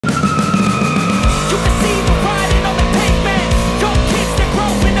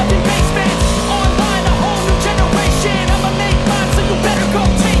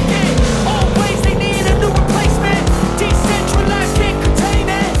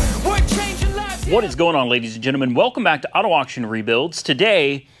What is going on, ladies and gentlemen? Welcome back to Auto Auction Rebuilds.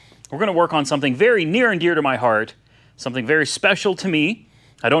 Today, we're going to work on something very near and dear to my heart, something very special to me.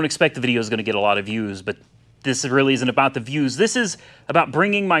 I don't expect the video is going to get a lot of views, but this really isn't about the views. This is about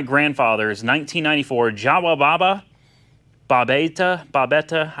bringing my grandfather's 1994 Jawa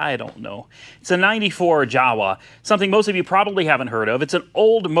Babetta, I don't know. It's a 94 Jawa, something most of you probably haven't heard of. It's an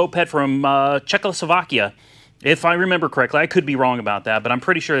old moped from Czechoslovakia. If I remember correctly, I could be wrong about that, but I'm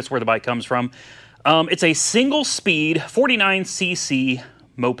pretty sure that's where the bike comes from. It's a single-speed 49cc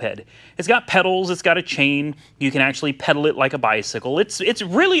moped. It's got pedals, it's got a chain. You can actually pedal it like a bicycle. It's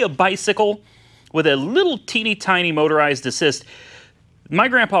really a bicycle with a little teeny tiny motorized assist. My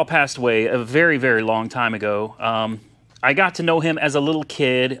grandpa passed away a very, very long time ago. I got to know him as a little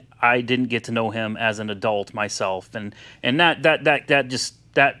kid. I didn't get to know him as an adult myself, and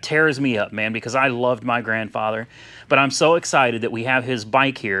that tears me up, man, because I loved my grandfather. But I'm so excited that we have his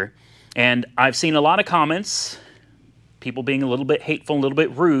bike here. And I've seen a lot of comments, people being a little bit hateful, a little bit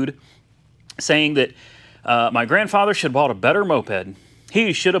rude, saying that my grandfather should have bought a better moped.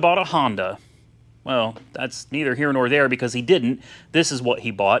 He should have bought a Honda. Well, that's neither here nor there because he didn't. This is what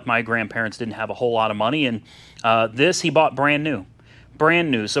he bought. My grandparents didn't have a whole lot of money, and this he bought brand new.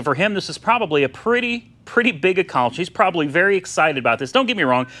 Brand new. So for him, this is probably a pretty big accomplishment. He's probably very excited about this. Don't get me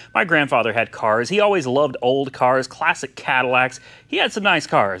wrong, my grandfather had cars. He always loved old cars, classic Cadillacs. He had some nice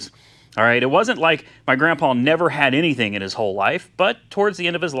cars. All right, it wasn't like my grandpa never had anything in his whole life, but towards the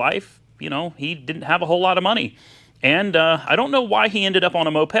end of his life, you know, he didn't have a whole lot of money. And I don't know why he ended up on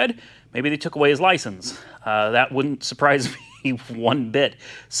a moped. Maybe they took away his license. That wouldn't surprise me one bit.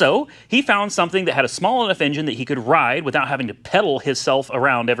 So he found something that had a small enough engine that he could ride without having to pedal himself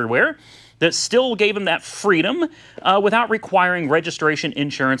around everywhere, that still gave him that freedom without requiring registration,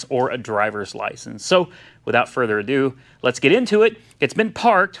 insurance, or a driver's license. So without further ado, let's get into it. It's been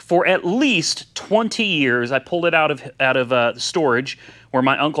parked for at least 20 years. I pulled it out of storage where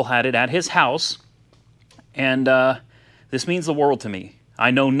my uncle had it at his house. And this means the world to me. I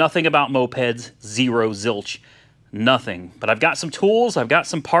know nothing about mopeds, zero, zilch, nothing. But I've got some tools, I've got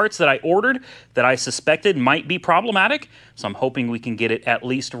some parts that I ordered that I suspected might be problematic. So I'm hoping we can get it at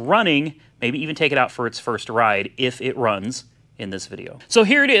least running, maybe even take it out for its first ride if it runs in this video. So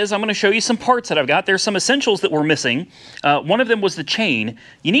here it is. I'm going to show you some parts that I've got. There's some essentials that were missing. One of them was the chain.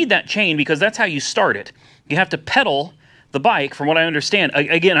 You need that chain because that's how you start it. You have to pedal the bike, from what I understand.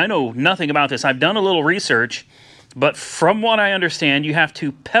 Again, I know nothing about this. I've done a little research, but from what I understand, you have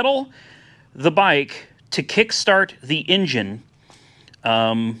to pedal the bike to kickstart the engine.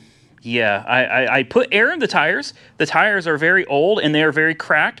 Yeah, I put air in the tires. The tires are very old and they're very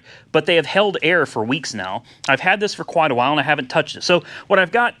cracked, but they have held air for weeks now. I've had this for quite a while and I haven't touched it. So what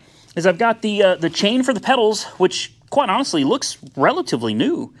I've got is I've got the chain for the pedals, which quite honestly looks relatively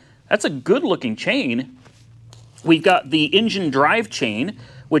new. That's a good looking chain. We've got the engine drive chain,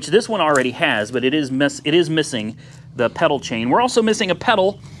 which this one already has, but it is missing the pedal chain. We're also missing a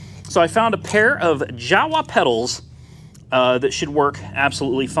pedal, so I found a pair of Jawa pedals that should work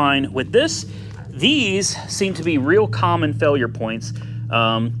absolutely fine with this. These seem to be real common failure points,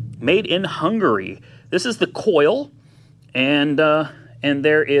 made in Hungary. This is the coil, and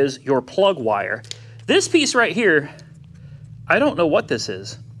there is your plug wire. This piece right here, I don't know what this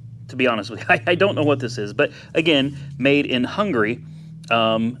is, to be honest with you. I don't know what this is, but again, made in Hungary.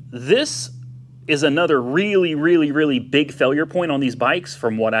 This is another really big failure point on these bikes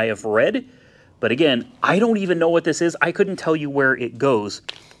from what I have read. But again, I don't even know what this is. I couldn't tell you where it goes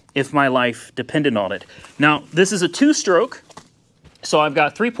if my life depended on it. Now, this is a two-stroke, so I've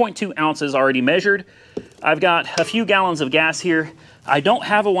got 3.2 ounces already measured. I've got a few gallons of gas here. I don't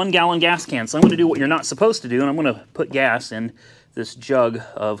have a 1-gallon gas can, so I'm going to do what you're not supposed to do, and I'm going to put gas in this jug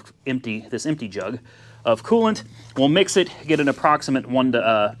of empty jug of coolant. We'll mix it, get an approximate 1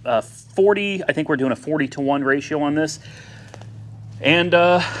 to 40. I think we're doing a 40-to-1 ratio on this. And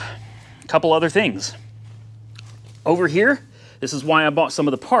a couple other things. Over here, this is why I bought some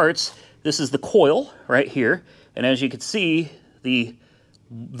of the parts. This is the coil right here. And as you can see, the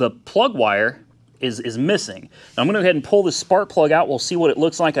plug wire is missing. Now I'm going to go ahead and pull this spark plug out. We'll see what it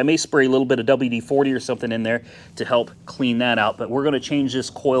looks like. I may spray a little bit of WD-40 or something in there to help clean that out, but we're going to change this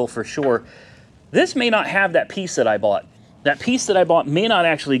coil for sure. This may not have that piece that I bought. That piece that I bought may not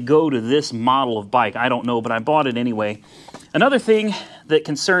actually go to this model of bike. I don't know, but I bought it anyway. Another thing that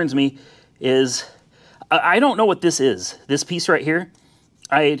concerns me is I don't know what this is. This piece right here.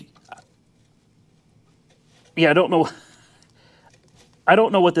 I don't know. I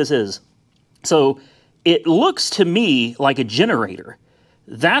don't know what this is. So it looks to me like a generator.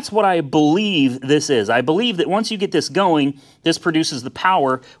 That's what I believe this is. I believe that once you get this going, this produces the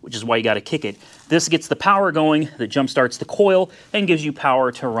power, which is why you got to kick it. This gets the power going that jump starts the coil and gives you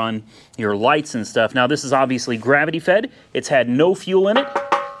power to run your lights and stuff. Now, this is obviously gravity fed. It's had no fuel in it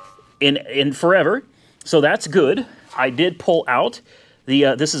in forever, so that's good. I did pull out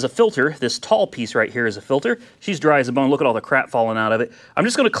the, this is a filter. This tall piece right here is a filter. She's dry as a bone. Look at all the crap falling out of it. I'm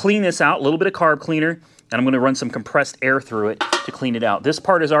just going to clean this out, a little bit of carb cleaner, and I'm going to run some compressed air through it to clean it out. This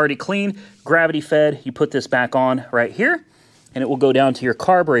part is already clean, gravity fed. You put this back on right here, and it will go down to your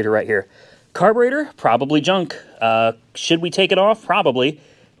carburetor right here. Carburetor, probably junk. Should we take it off? Probably,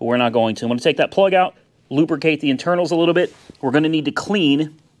 but we're not going to. I'm going to take that plug out, lubricate the internals a little bit. We're going to need to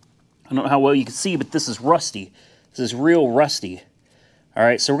clean. I don't know how well you can see, but this is rusty. This is real rusty. All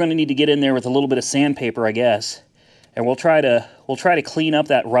right, so we're going to need to get in there with a little bit of sandpaper, I guess, and we'll try to clean up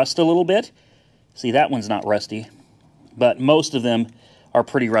that rust a little bit. See, that one's not rusty, but most of them are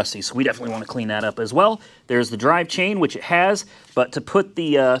pretty rusty, so we definitely want to clean that up as well. There's the drive chain, which it has, but to put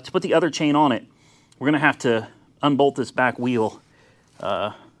the other chain on it, we're going to have to unbolt this back wheel.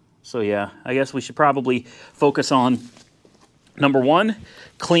 So yeah, I guess we should probably focus on, number one,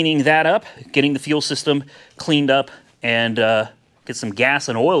 cleaning that up, getting the fuel system cleaned up, and get some gas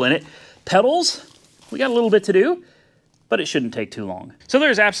and oil in it. Pedals, we got a little bit to do, but it shouldn't take too long. So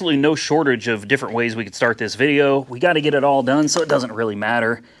there's absolutely no shortage of different ways we could start this video. We got to get it all done, so it doesn't really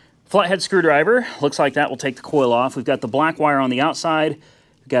matter. Flathead screwdriver, looks like that will take the coil off. We've got the black wire on the outside.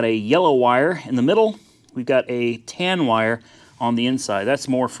 We've got a yellow wire in the middle. We've got a tan wire on the inside. That's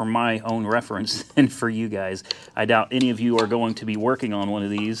more for my own reference than for you guys. I doubt any of you are going to be working on one of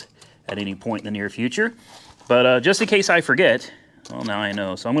these at any point in the near future. But just in case I forget, well, now I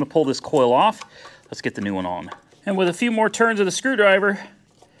know. So I'm going to pull this coil off. Let's get the new one on. And with a few more turns of the screwdriver,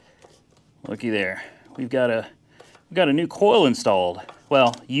 looky there, we've got a new coil installed.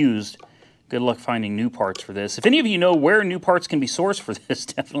 Well, used. Good luck finding new parts for this. If any of you know where new parts can be sourced for this,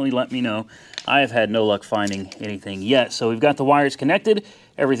 definitely let me know. I have had no luck finding anything yet. So we've got the wires connected.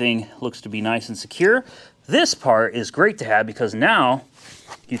 Everything looks to be nice and secure. This part is great to have because now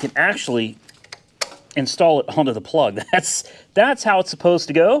you can actually install it onto the plug. That's how it's supposed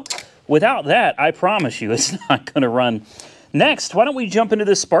to go. Without that, I promise you, it's not going to run. Next, why don't we jump into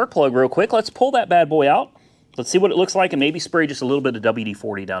this spark plug real quick. Let's pull that bad boy out. Let's see what it looks like and maybe spray just a little bit of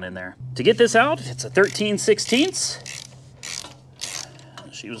WD-40 down in there. To get this out, it's a 13/16.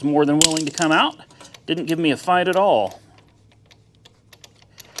 She was more than willing to come out. Didn't give me a fight at all.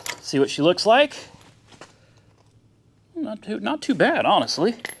 See what she looks like. Not too bad,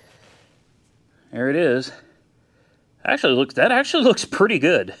 honestly. There it is. That actually looks pretty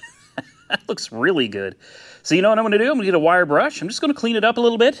good. That looks really good. So you know what I'm going to do? I'm going to get a wire brush. I'm just going to clean it up a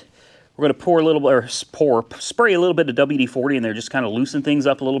little bit. We're going to spray a little bit of WD-40 in there, just kind of loosen things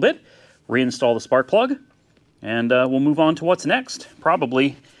up a little bit. Reinstall the spark plug, and we'll move on to what's next.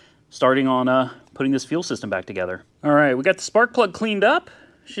 Probably starting on putting this fuel system back together. All right, we got the spark plug cleaned up.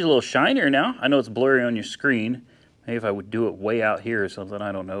 She's a little shinier now. I know it's blurry on your screen. Maybe if I would do it way out here or something,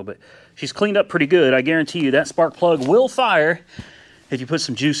 I don't know. But she's cleaned up pretty good. I guarantee you that spark plug will fire if you put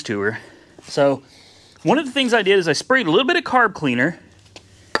some juice to her. So one of the things I did is I sprayed a little bit of carb cleaner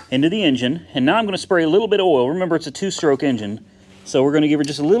into the engine, and now I'm going to spray a little bit of oil. Remember, it's a two-stroke engine, so we're going to give her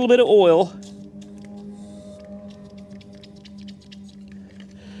just a little bit of oil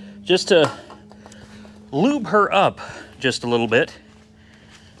just to lube her up just a little bit.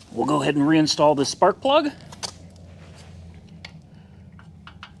 We'll go ahead and reinstall this spark plug.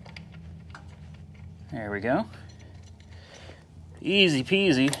 There we go. Easy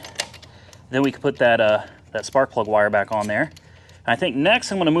peasy. Then we can put that spark plug wire back on there. I think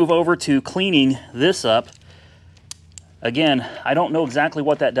next I'm going to move over to cleaning this up. Again, I don't know exactly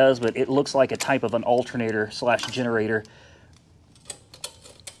what that does, but it looks like a type of an alternator slash generator.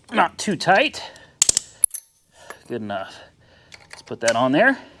 Not too tight. Good enough. Let's put that on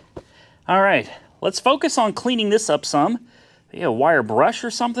there. All right, let's focus on cleaning this up some. Maybe a wire brush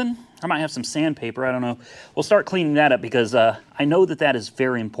or something. I might have some sandpaper, I don't know. We'll start cleaning that up because I know that is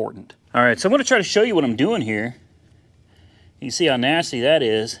very important. All right, so I'm going to try to show you what I'm doing here. You see how nasty that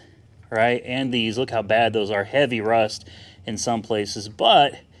is, right? And these, look how bad those are. Heavy rust in some places.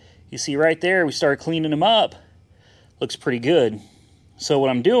 But you see right there, we started cleaning them up. Looks pretty good. So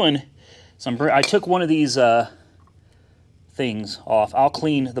what I'm doing is I took one of these things off. I'll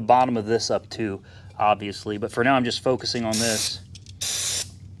clean the bottom of this up too, obviously. But for now, I'm just focusing on this.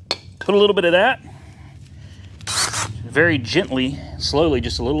 Put a little bit of that. Very gently, slowly,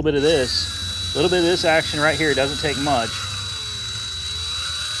 just a little bit of this. A little bit of this action right here. It doesn't take much.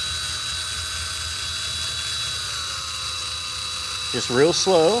 Just real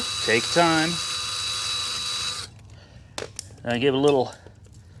slow, take time. Now give it a little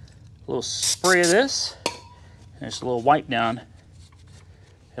spray of this, and just a little wipe down,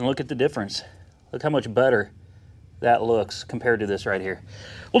 and look at the difference. Look how much better that looks compared to this right here.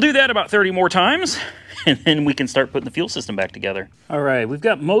 We'll do that about 30 more times, and then we can start putting the fuel system back together. All right, we've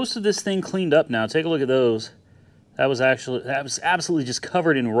got most of this thing cleaned up now. Take a look at those. That was absolutely just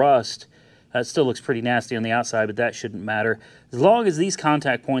covered in rust. That still looks pretty nasty on the outside, but that shouldn't matter. As long as these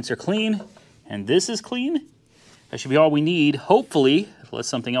contact points are clean, and this is clean, that should be all we need, hopefully, unless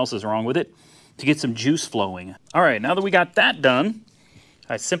something else is wrong with it, to get some juice flowing. All right, now that we got that done,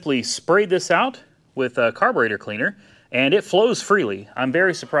 I simply sprayed this out with a carburetor cleaner, and it flows freely. I'm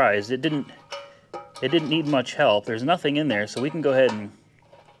very surprised. It didn't need much help. There's nothing in there, so we can go ahead and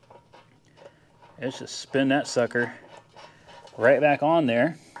let's just spin that sucker right back on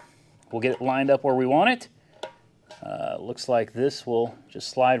there. We'll get it lined up where we want it. Looks like this will just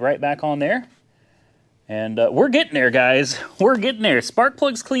slide right back on there. And we're getting there, guys. We're getting there. Spark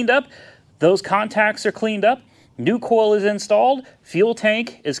plug's cleaned up. Those contacts are cleaned up. New coil is installed. Fuel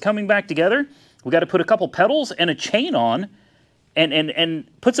tank is coming back together. We got to put a couple pedals and a chain on and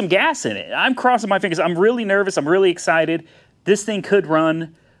put some gas in it. I'm crossing my fingers. I'm really nervous. I'm really excited. This thing could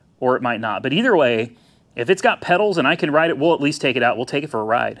run or it might not. But either way, if it's got pedals and I can ride it, we'll at least take it out. We'll take it for a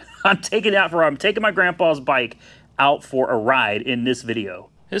ride. I'm taking it out for a ride. I'm taking my grandpa's bike out for a ride in this video.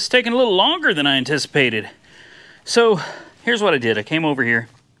 It's taking a little longer than I anticipated. So here's what I did. I came over here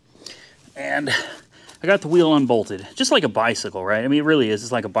and I got the wheel unbolted, just like a bicycle, right? I mean, it really is.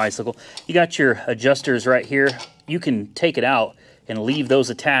 It's like a bicycle. You got your adjusters right here. You can take it out and leave those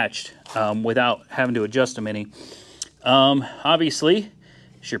attached without having to adjust them any. Obviously,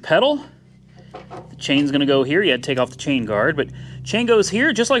 it's your pedal. The chain's gonna go here. You had to take off the chain guard, but chain goes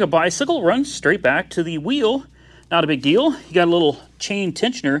here just like a bicycle, runs straight back to the wheel. Not a big deal. You got a little chain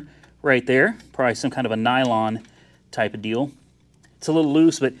tensioner right there, probably some kind of a nylon type of deal. It's a little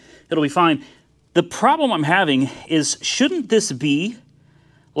loose, but it'll be fine. The problem I'm having is, shouldn't this be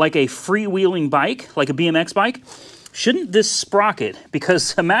like a freewheeling bike, like a BMX bike? Shouldn't this sprocket,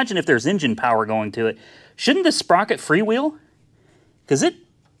 because imagine if there's engine power going to it, shouldn't this sprocket freewheel? Because it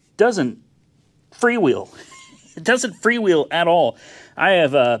doesn't freewheel. It doesn't freewheel at all. I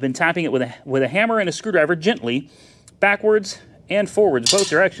have been tapping it with a hammer and a screwdriver gently, backwards and forwards, both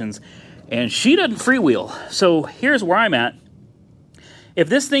directions, and she doesn't freewheel. So here's where I'm at. If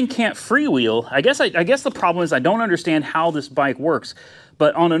this thing can't freewheel, I guess the problem is I don't understand how this bike works.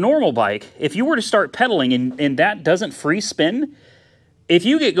 But on a normal bike, if you were to start pedaling and that doesn't free spin, if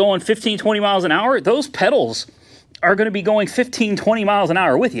you get going 15, 20 miles an hour, those pedals are going to be going 15, 20 miles an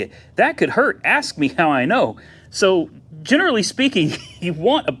hour with you. That could hurt. Ask me how I know. So generally speaking, you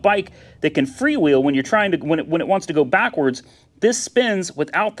want a bike that can freewheel when you're trying to, when it wants to go backwards. This spins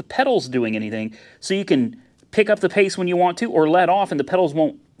without the pedals doing anything, so you can pick up the pace when you want to or let off and the pedals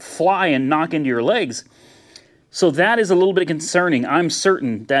won't fly and knock into your legs. So that is a little bit concerning. I'm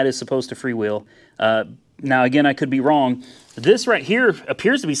certain that is supposed to freewheel. Now again, I could be wrong. This right here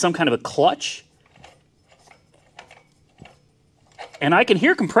appears to be some kind of a clutch. And I can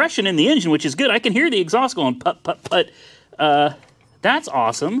hear compression in the engine, which is good. I can hear the exhaust going put, put, put. That's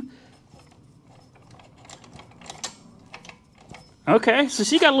awesome. Okay, so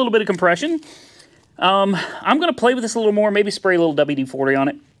she got a little bit of compression. I'm going to play with this a little more, maybe spray a little WD-40 on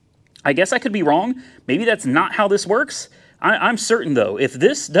it. I guess I could be wrong. Maybe that's not how this works. I'm certain, though, if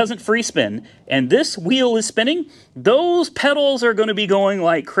this doesn't free spin and this wheel is spinning, those pedals are going to be going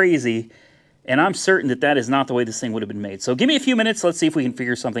like crazy. And I'm certain that that is not the way this thing would have been made. So give me a few minutes. Let's see if we can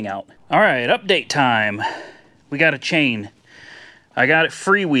figure something out. All right, update time. We got a chain. I got it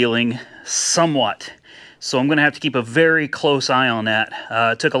freewheeling somewhat. So I'm going to have to keep a very close eye on that.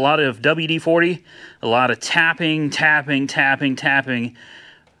 It took a lot of WD-40, a lot of tapping.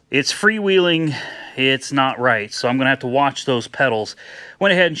 It's freewheeling. It's not right. So I'm going to have to watch those pedals.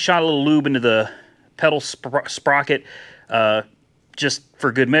 Went ahead and shot a little lube into the pedal sprocket just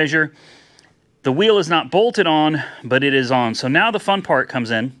for good measure. The wheel is not bolted on, but it is on. So now the fun part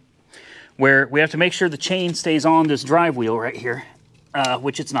comes in, where we have to make sure the chain stays on this drive wheel right here,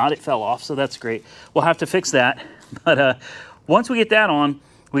 which it's not. It fell off, so that's great. We'll have to fix that. But once we get that on,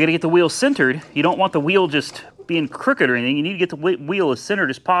 we got to get the wheel centered. You don't want the wheel just being crooked or anything. You need to get the wheel as centered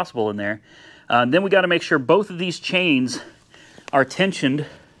as possible in there. Then we got to make sure both of these chains are tensioned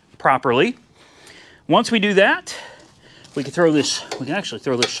properly. Once we do that, we can actually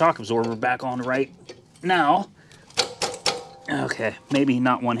throw this shock absorber back on right now. Okay, maybe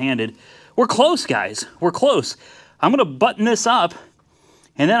not one-handed. We're close, guys. We're close. I'm going to button this up,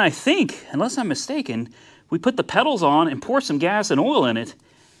 and then I think, unless I'm mistaken, we put the pedals on and pour some gas and oil in it,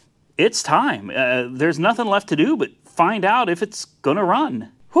 it's time. There's nothing left to do but find out if it's gonna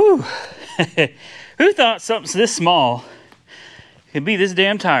run. Whew. Who thought something this small could be this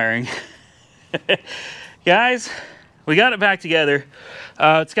damn tiring? Guys, we got it back together.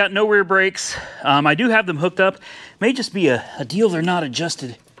 It's got no rear brakes. I do have them hooked up. May just be a deal they're not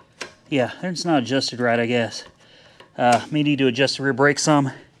adjusted. Yeah, they're just not adjusted right, I guess. May need to adjust the rear brakes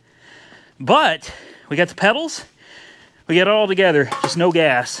some. But we got the pedals. We got it all together, just no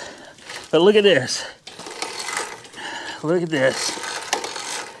gas. But look at this. Look at this.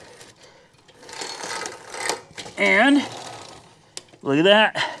 And look at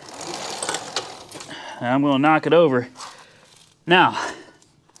that. I'm going to knock it over. Now,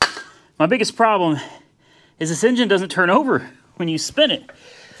 my biggest problem is this engine doesn't turn over when you spin it.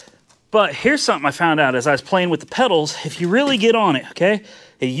 But here's something I found out as I was playing with the pedals. If you really get on it, okay,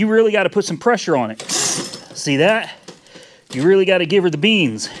 you really got to put some pressure on it. See that? You really got to give her the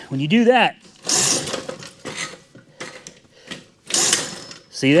beans. When you do that,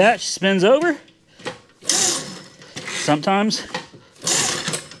 see that? She spins over. Sometimes.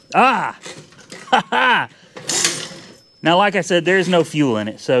 Ah! Ha ha! Now, like I said, there's no fuel in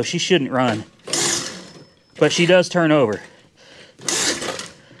it, so she shouldn't run. But she does turn over.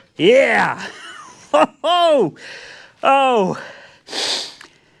 Yeah! Oh! Oh!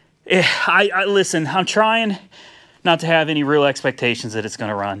 I listen, I'm trying not to have any real expectations that it's going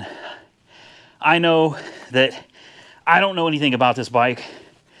to run. I know that I don't know anything about this bike.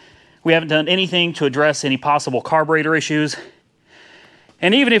 We haven't done anything to address any possible carburetor issues.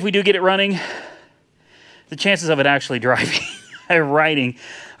 And even if we do get it running, the chances of it actually driving and riding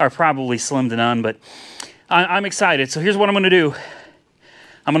are probably slim to none, but I'm excited. So here's what I'm going to do.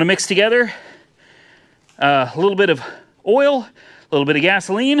 I'm going to mix together a little bit of oil, a little bit of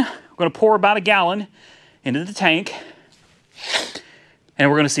gasoline. We're going to pour about a gallon into the tank, and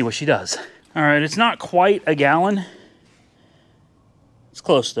we're going to see what she does. All right, it's not quite a gallon. It's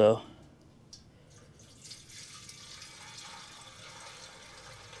close, though.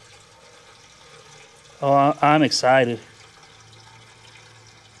 Oh, I'm excited.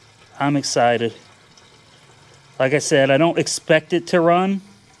 I'm excited. Like I said, I don't expect it to run.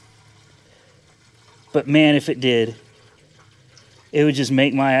 But man, if it did, it would just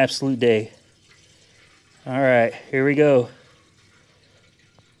make my absolute day. All right, here we go.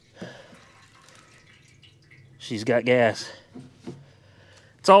 She's got gas.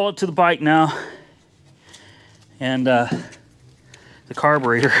 It's all up to the bike now. And the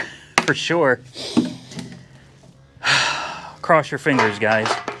carburetor, for sure. Cross your fingers, guys.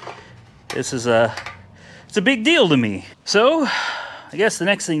 This is it's a big deal to me. So, I guess the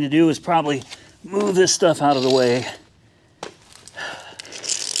next thing to do is probably move this stuff out of the way.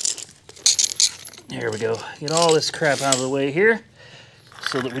 There we go. Get all this crap out of the way here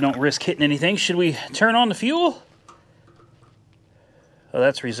so that we don't risk hitting anything. Should we turn on the fuel? Oh,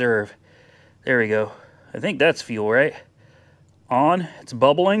 that's reserve. There we go. I think that's fuel, right? On. It's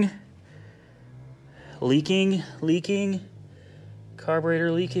bubbling. Leaking.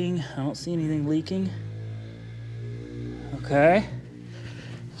 Carburetor leaking. I don't see anything leaking. Okay.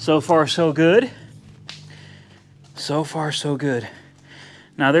 So far, so good. So far, so good.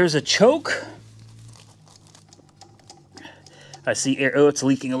 Now, there's a choke. I see air. Oh, it's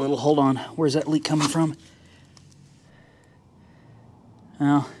leaking a little. Hold on. Where's that leak coming from?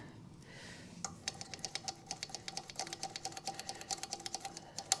 Well,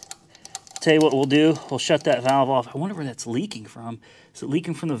 tell you what we'll do. We'll shut that valve off. I wonder where that's leaking from. Is it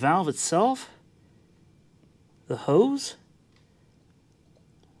leaking from the valve itself? The hose?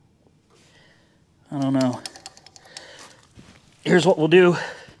 I don't know. Here's what we'll do.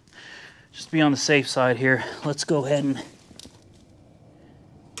 Just to be on the safe side here. Let's go ahead and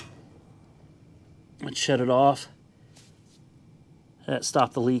let's shut it off. That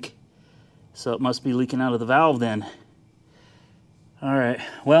stopped the leak. So it must be leaking out of the valve then. All right.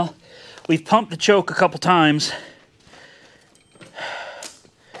 Well, we've pumped the choke a couple times.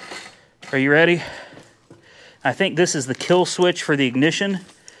 Are you ready? I think this is the kill switch for the ignition.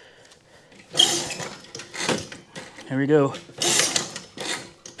 Here we go.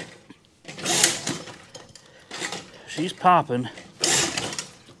 She's popping.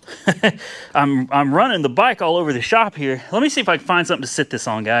 I'm running the bike all over the shop here. Let me see if I can find something to sit this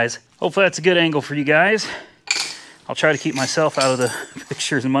on, guys. Hopefully that's a good angle for you guys. I'll try to keep myself out of the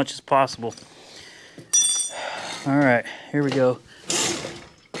picture as much as possible. All right, here we go.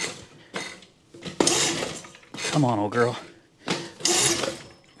 Come on, old girl.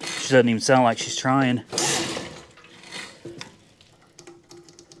 She doesn't even sound like she's trying.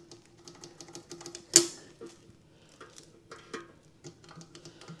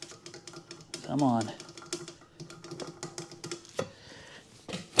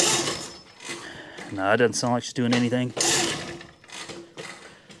 No, it doesn't sound like she's doing anything.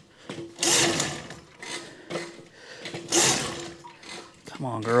 Come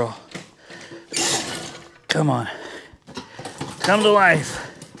on, girl. Come on. Come to life.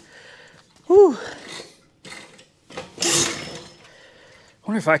 Whew. I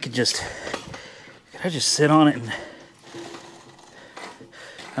wonder if I could just sit on it and...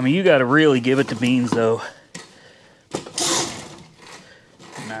 I mean, you got to really give it to Beans, though.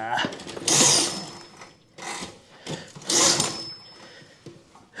 Nah.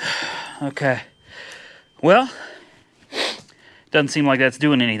 Okay. Well, doesn't seem like that's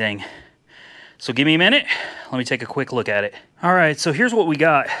doing anything. So give me a minute. Let me take a quick look at it. All right, so here's what we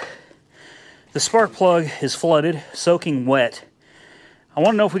got. The spark plug is flooded, soaking wet. I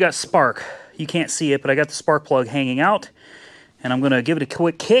want to know if we got spark. You can't see it, but I got the spark plug hanging out. And I'm going to give it a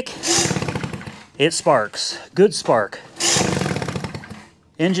quick kick. It sparks. Good spark.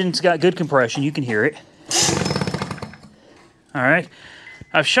 Engine's got good compression. You can hear it. All right.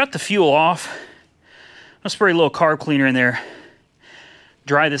 I've shut the fuel off. I'm going to spray a little carb cleaner in there.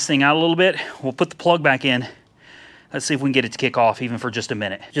 Dry this thing out a little bit. We'll put the plug back in. Let's see if we can get it to kick off even for just a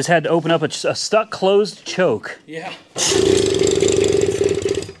minute. Just had to open up a stuck closed choke. Yeah.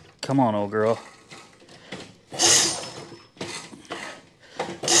 Come on, old girl.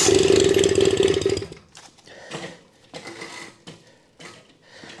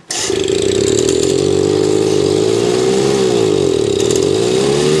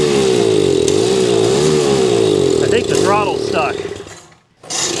 I think the throttle's stuck.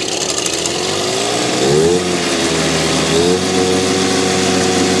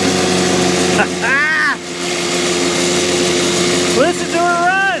 Listen to her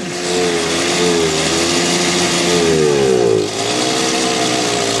run!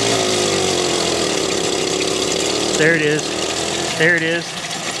 There it is. There it is.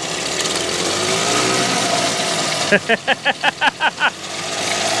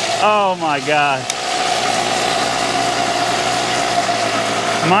 Oh my God.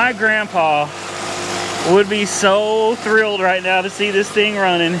 My grandpa would be so thrilled right now to see this thing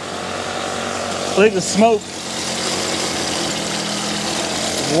running. Look at the smoke.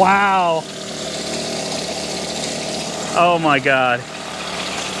 Wow. Oh my God.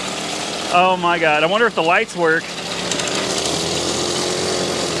 Oh my God. I wonder if the lights work.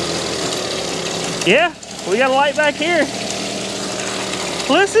 Yeah, we got a light back here.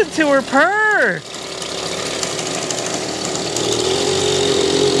 Listen to her purr.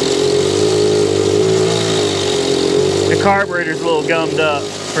 The carburetor's a little gummed up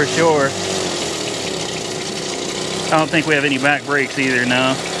for sure. I don't think we have any back brakes either,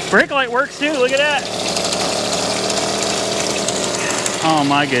 no. Brake light works too, look at that. Oh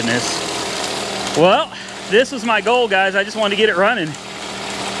my goodness. Well, this was my goal, guys. I just wanted to get it running.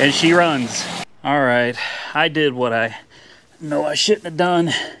 And she runs. All right, I did what I know I shouldn't have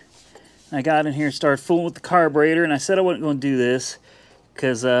done. I got in here and started fooling with the carburetor, and I said I wasn't going to do this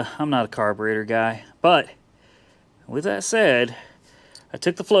because I'm not a carburetor guy. But with that said, I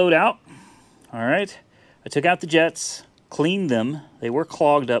took the float out, all right? I took out the jets, cleaned them. They were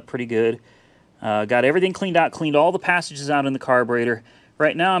clogged up pretty good. Got everything cleaned out, cleaned all the passages out in the carburetor.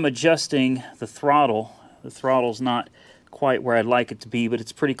 Right now I'm adjusting the throttle. The throttle's not quite where I'd like it to be, but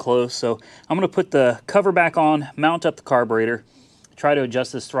it's pretty close. So I'm going to put the cover back on, mount up the carburetor, try to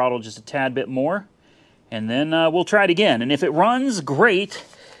adjust this throttle just a tad bit more, and then we'll try it again. And if it runs, great.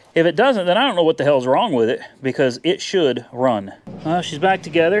 If it doesn't, then I don't know what the hell's wrong with it, because it should run. She's back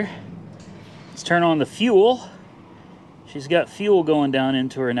together. Let's turn on the fuel. She's got fuel going down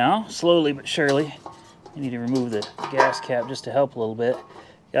into her now, slowly but surely. I need to remove the gas cap just to help a little bit.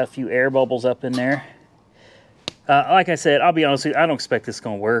 Got a few air bubbles up in there. Like I said, I'll be honest with you, I don't expect this is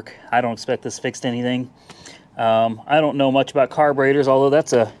going to work. I don't expect this fixed anything. I don't know much about carburetors, although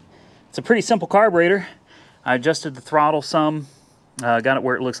it's a pretty simple carburetor. I adjusted the throttle some, got it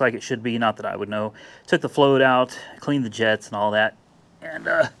where it looks like it should be, not that I would know. Took the float out, cleaned the jets and all that.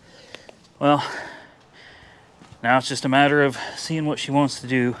 And, well, now it's just a matter of seeing what she wants to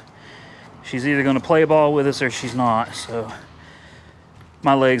do. She's either going to play ball with us or she's not, so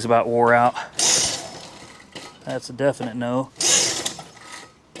my leg's about wore out. That's a definite no.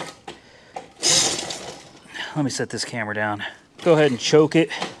 Let me set this camera down. Go ahead and choke it.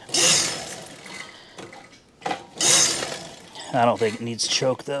 I don't think it needs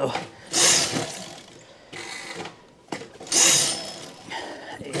choke though.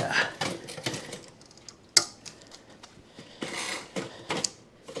 Yeah.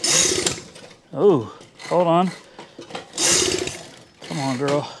 Oh, hold on. Come on,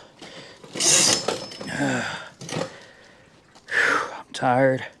 girl. I'm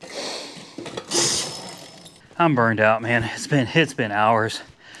tired. I'm burned out, man. It's been hours.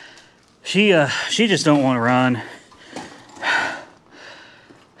 She just don't want to run.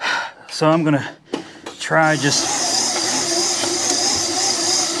 So I'm gonna try just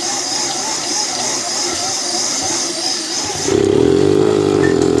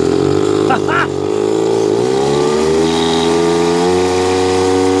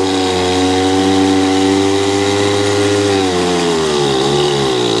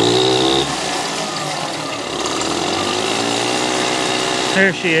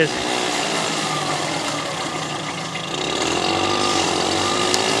there she is.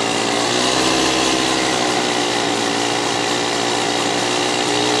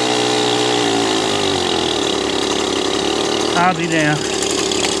 I'll be down.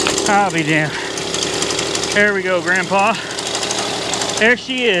 I'll be down. There we go, Grandpa. There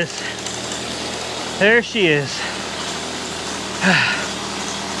she is. There she is.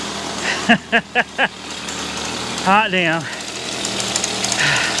 Hot damn.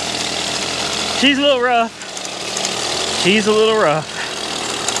 She's a little rough. She's a little rough.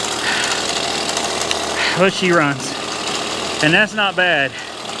 But she runs. And that's not bad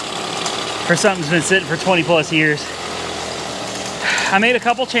for something that's been sitting for 20 plus years. I made a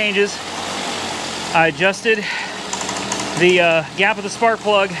couple changes. I adjusted the gap of the spark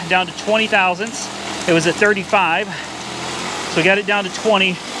plug down to 20 thousandths. It was at 35, so we got it down to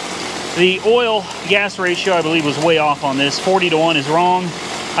 20. The oil gas ratio, I believe, was way off on this. 40:1 is wrong.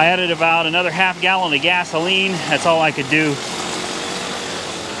 I added about another half gallon of gasoline. That's all I could do.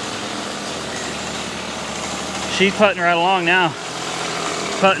 She's putting right along now.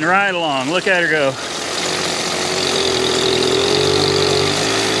 Putting right along. Look at her go.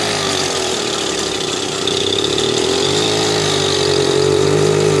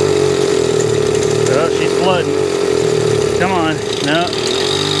 Oh, she's flooding. Come on. No.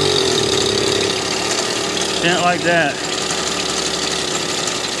 Didn't like that.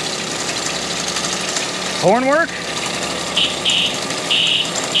 Horn work?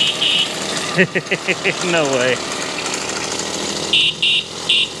 No way.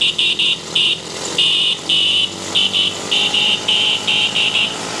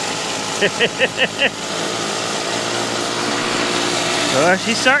 Well,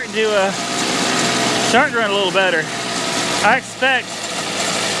 she's starting to run a little better. I expect.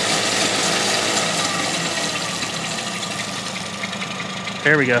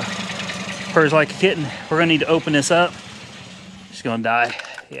 There we go. Purrs like a kitten. We're gonna need to open this up. She's gonna die.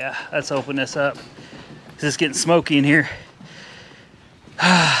 Yeah, let's open this up. It's getting smoky in here.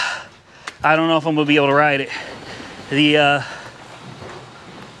 I don't know if I'm gonna be able to ride it. The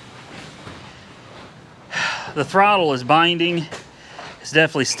throttle is binding. It's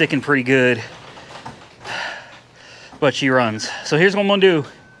definitely sticking pretty good. But she runs. So here's what I'm gonna do.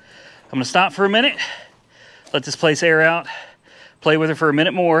 I'm gonna stop for a minute, let this place air out, play with her for a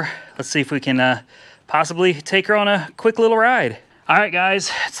minute more. Let's see if we can possibly take her on a quick little ride. All right,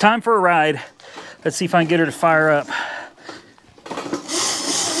 guys, it's time for a ride. Let's see if I can get her to fire up.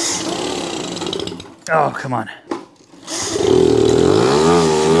 Oh, come on.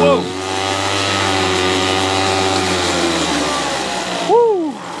 Whoa.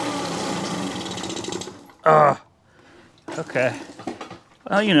 Woo. Okay.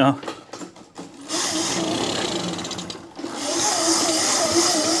 Well, you know.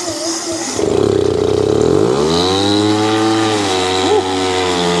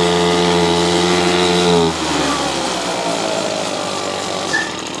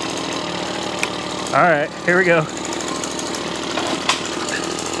 All right, here we go.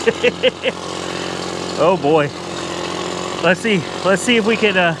 Oh boy. Let's see if we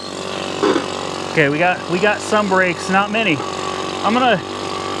can okay, we got some brakes, not many. I'm gonna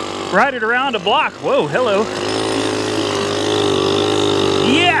ride it around a block. Whoa, hello.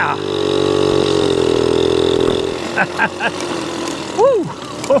 Yeah. Woo.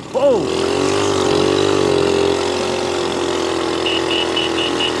 Ho, ho.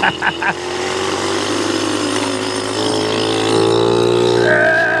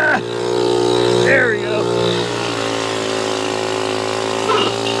 There we go.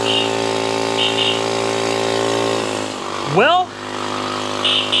 Well,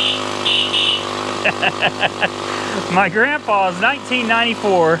 my grandpa's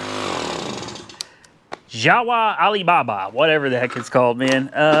 1994 Jawa Alibaba, whatever the heck it's called,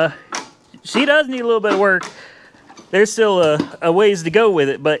 man. She does need a little bit of work. There's still a ways to go with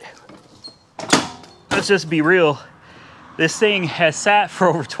it, but let's just be real. This thing has sat for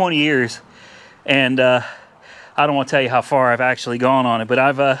over 20 years, and I don't want to tell you how far I've actually gone on it, but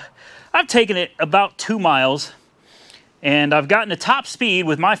I've taken it about 2 miles, And I've gotten a top speed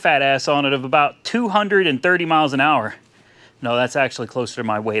with my fat ass on it of about 230 miles an hour. No, that's actually closer to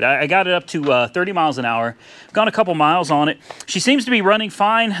my weight. I got it up to 30 miles an hour. Gone a couple miles on it. She seems to be running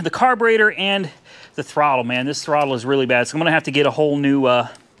fine. The carburetor and the throttle, man, this throttle is really bad. So I'm gonna have to get a whole new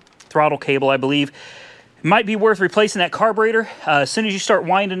throttle cable, I believe. It might be worth replacing that carburetor. As soon as you start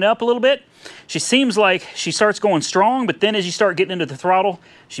winding it up a little bit, she seems like she starts going strong, but then as you start getting into the throttle,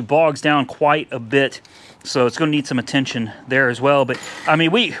 she bogs down quite a bit. So it's gonna need some attention there as well. But I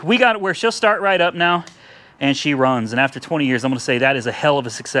mean, we got it where she'll start right up now, and she runs. And after 20 years, I'm gonna say that is a hell of a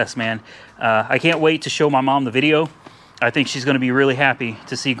success, man. I can't wait to show my mom the video. I think she's gonna be really happy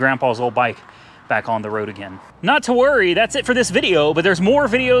to see Grandpa's old bike back on the road again. Not to worry, that's it for this video, but there's more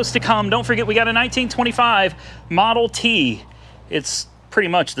videos to come. Don't forget, we got a 1925 Model T. It's pretty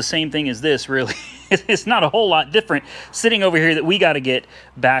much the same thing as this, really. It's not a whole lot different sitting over here that we got to get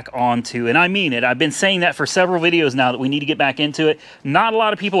back onto. And I mean it. I've been saying that for several videos now that we need to get back into it. Not a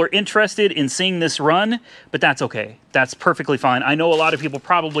lot of people are interested in seeing this run, but that's okay. That's perfectly fine. I know a lot of people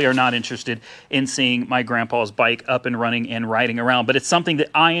probably are not interested in seeing my grandpa's bike up and running and riding around, but it's something that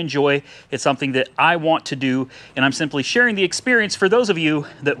I enjoy. It's something that I want to do, and I'm simply sharing the experience for those of you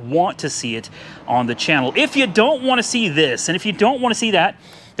that want to see it on the channel. If you don't want to see this, and if you don't want to see that,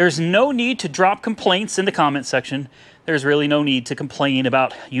 there's no need to drop complaints in the comment section. There's really no need to complain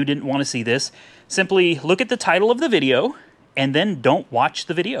about you didn't want to see this. Simply look at the title of the video and then don't watch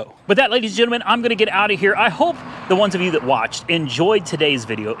the video. With that, ladies and gentlemen, I'm gonna get out of here. I hope the ones of you that watched enjoyed today's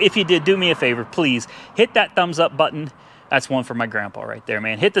video. If you did, do me a favor, please hit that thumbs up button. That's one for my grandpa right there,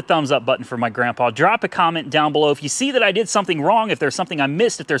 man. Hit the thumbs up button for my grandpa. Drop a comment down below if you see that I did something wrong, if there's something I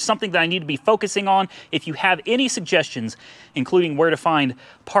missed, if there's something that I need to be focusing on. If you have any suggestions, including where to find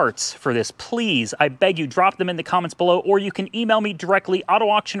parts for this, please, I beg you, drop them in the comments below, or you can email me directly,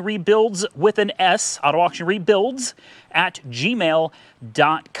 autoauctionrebuilds with an S,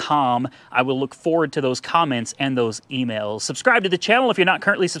 autoauctionrebuilds@gmail.com. I will look forward to those comments and those emails. Subscribe to the channel if you're not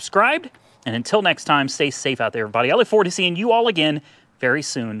currently subscribed. And until next time, stay safe out there, everybody. I look forward to seeing you all again very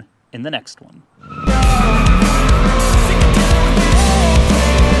soon in the next one.